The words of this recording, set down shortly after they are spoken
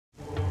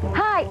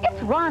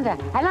Rhonda,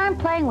 and I'm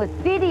playing with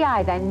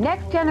CDI, the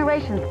next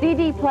generation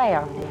CD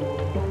player.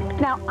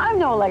 Now, I'm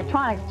no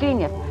electronics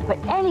genius, but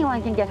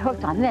anyone can get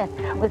hooked on this.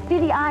 With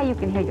CDI, you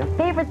can hear your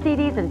favorite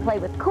CDs and play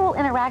with cool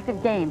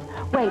interactive games.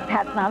 Wait,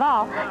 that's not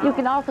all. You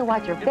can also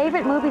watch your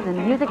favorite movies and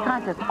music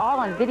concerts all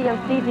on video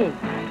CD.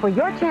 For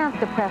your chance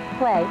to press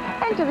play,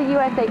 enter the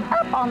USA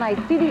Up All Night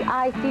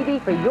CDI CD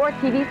for your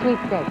TV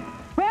sweepstakes.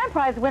 Grand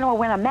prize winner will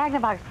win a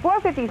Magnavox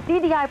 450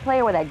 CDI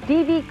player with a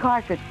DV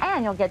cartridge,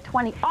 and you'll get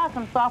 20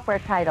 awesome software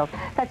titles,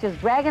 such as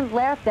Dragon's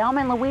Lair,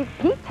 Thelma and Louise,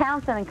 Pete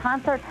Townsend in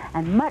Concert,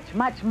 and much,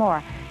 much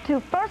more. 2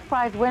 first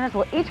prize winners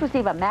will each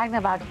receive a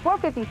Magnavox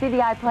 450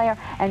 CDI player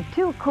and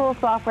 2 cool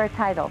software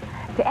titles.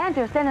 To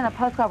enter, send in a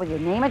postcard with your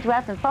name,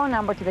 address, and phone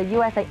number to the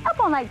USA Up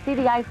All Night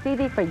CDI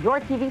CD for your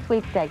TV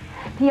sweepstakes.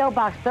 P.O.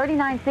 Box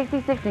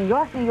 3966, New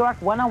York, New York,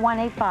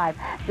 10185.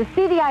 The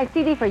CDI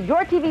CD for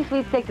your TV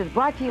sweepstakes is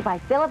brought to you by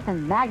Philips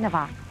and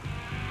Magnavox.